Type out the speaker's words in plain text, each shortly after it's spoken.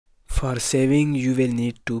For saving, you will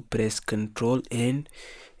need to press Ctrl and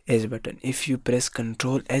S button. If you press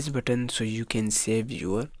Ctrl S button, so you can save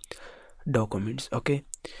your documents, okay?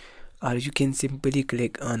 Or you can simply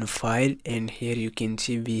click on file, and here you can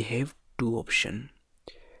see we have two options.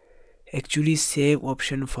 Actually, save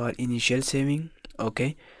option for initial saving,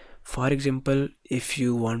 okay? For example, if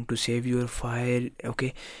you want to save your file,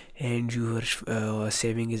 okay, and your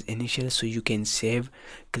saving is initial, so you can save,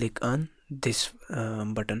 click on this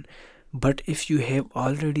button. But if you have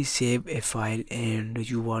already saved a file and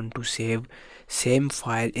you want to save same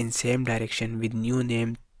file in same direction with new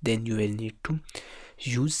name, then you will need to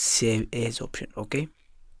use save as option, okay?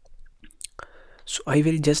 So I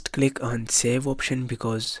will just click on save option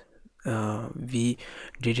because we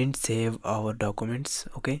didn't save our documents,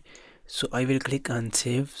 okay? So I will click on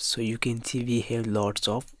save. So you can see we have lots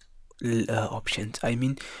of options. I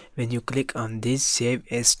mean, when you click on this save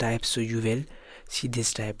as type, so you will see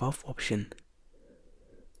this type of option.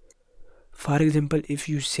 For example, if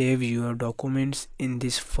you save your documents in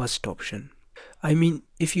this first option, I mean,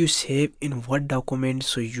 if you save in Word document,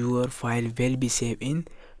 so your file will be saved in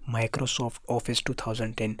Microsoft Office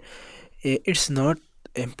 2010. It's not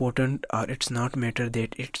important, or it's not matter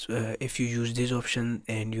that it's if you use this option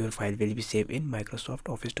and your file will be saved in Microsoft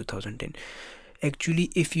Office 2010. Actually,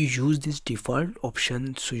 if you use this default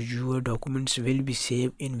option, so your documents will be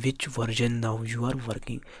saved in which version now you are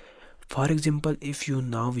working. For example, if you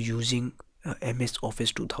now using MS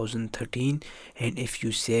Office 2013, and if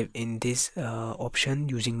you save in this option,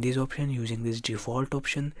 using this default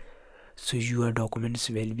option, so your documents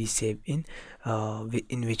will be saved in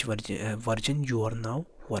which version you are now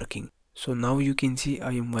working. So now you can see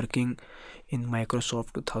I am working in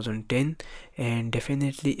Microsoft 2010, and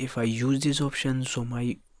definitely if I use this option, so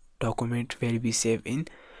my document will be saved in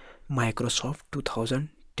Microsoft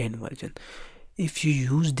 2010 version. If you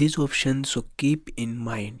use this option, so keep in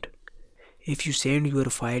mind, if you send your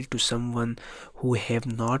file to someone who have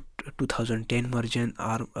not 2010 version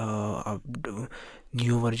or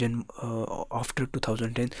new version after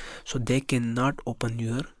 2010, so they cannot open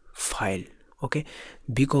your file, okay?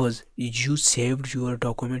 Because you saved your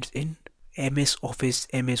documents in MS Office,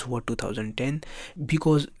 MS Word 2010.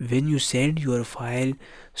 Because when you send your file,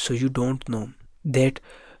 so you don't know that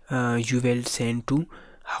you will send to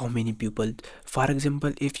how many people. For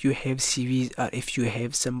example, if you have CVs, or if you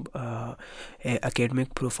have some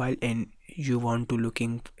academic profile and you want to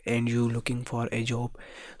looking for a job,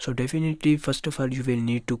 so definitely first of all you will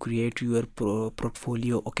need to create your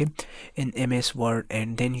portfolio, okay, in MS Word,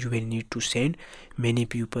 and then you will need to send many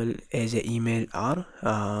people as an email or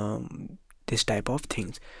this type of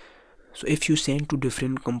things. So if you send to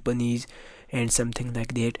different companies and something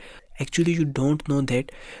like that, actually you don't know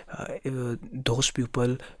that those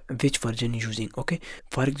people which version using, okay?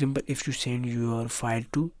 For example, if you send your file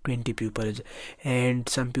to 20 people and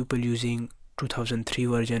some people using 2003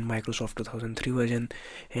 version, Microsoft 2003 version,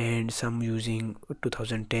 and some using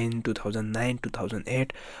 2010, 2009,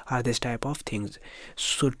 2008, are this type of things,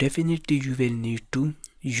 so definitely you will need to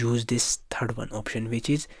use this third one option, which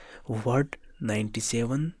is Word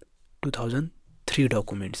 97 2003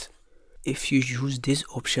 documents. If you use this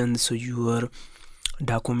option, so your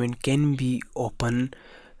document can be open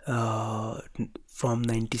from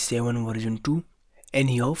 97 version to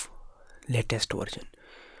any of latest version.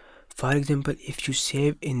 For example, if you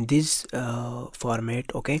save in this format,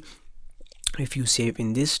 okay, if you save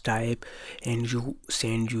in this type and you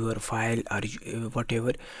send your file or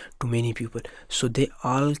whatever to many people, so they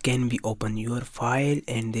all can be open your file,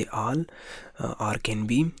 and they all or can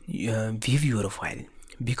be view your file,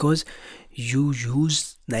 because you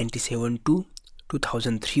use 97 to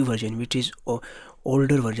 2003 version, which is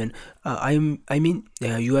older version. I mean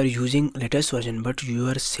you are using latest version, but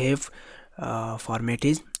your save format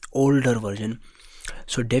is older version,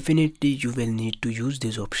 so definitely you will need to use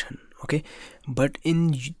this option, okay? But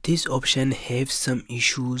in this option have some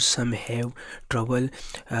issues, some have trouble,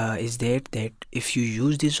 is that if you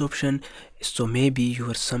use this option, so maybe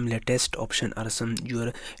your some latest option or some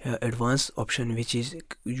your advanced option, which is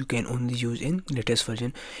you can only use in latest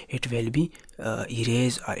version, it will be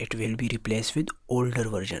erased, or it will be replaced with older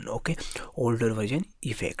version, okay? Older version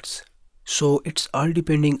effects. So it's all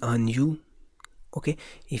depending on you, okay?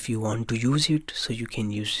 If you want to use it, so you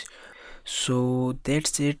can use. So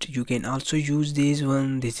that's it. You can also use this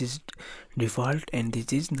one. This is default and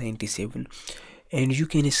this is 97, and you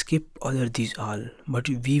can skip other these all, but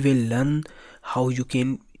we will learn how you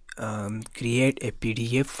can create a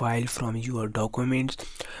PDF file from your documents,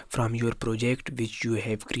 from your project which you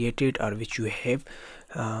have created or which you have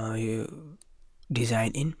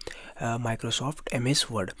design in Microsoft MS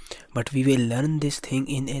Word, but we will learn this thing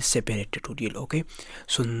in a separate tutorial. Okay,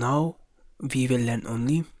 so now we will learn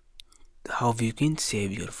only how you can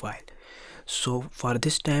save your file. So for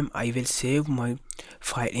this time I will save my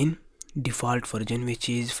file in default version, which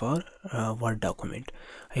is for Word document.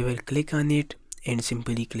 I will click on it and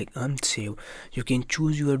simply click on save. You can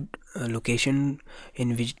choose your location,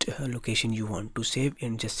 in which location you want to save,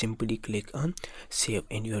 and just simply click on save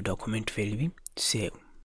and your document will be saved.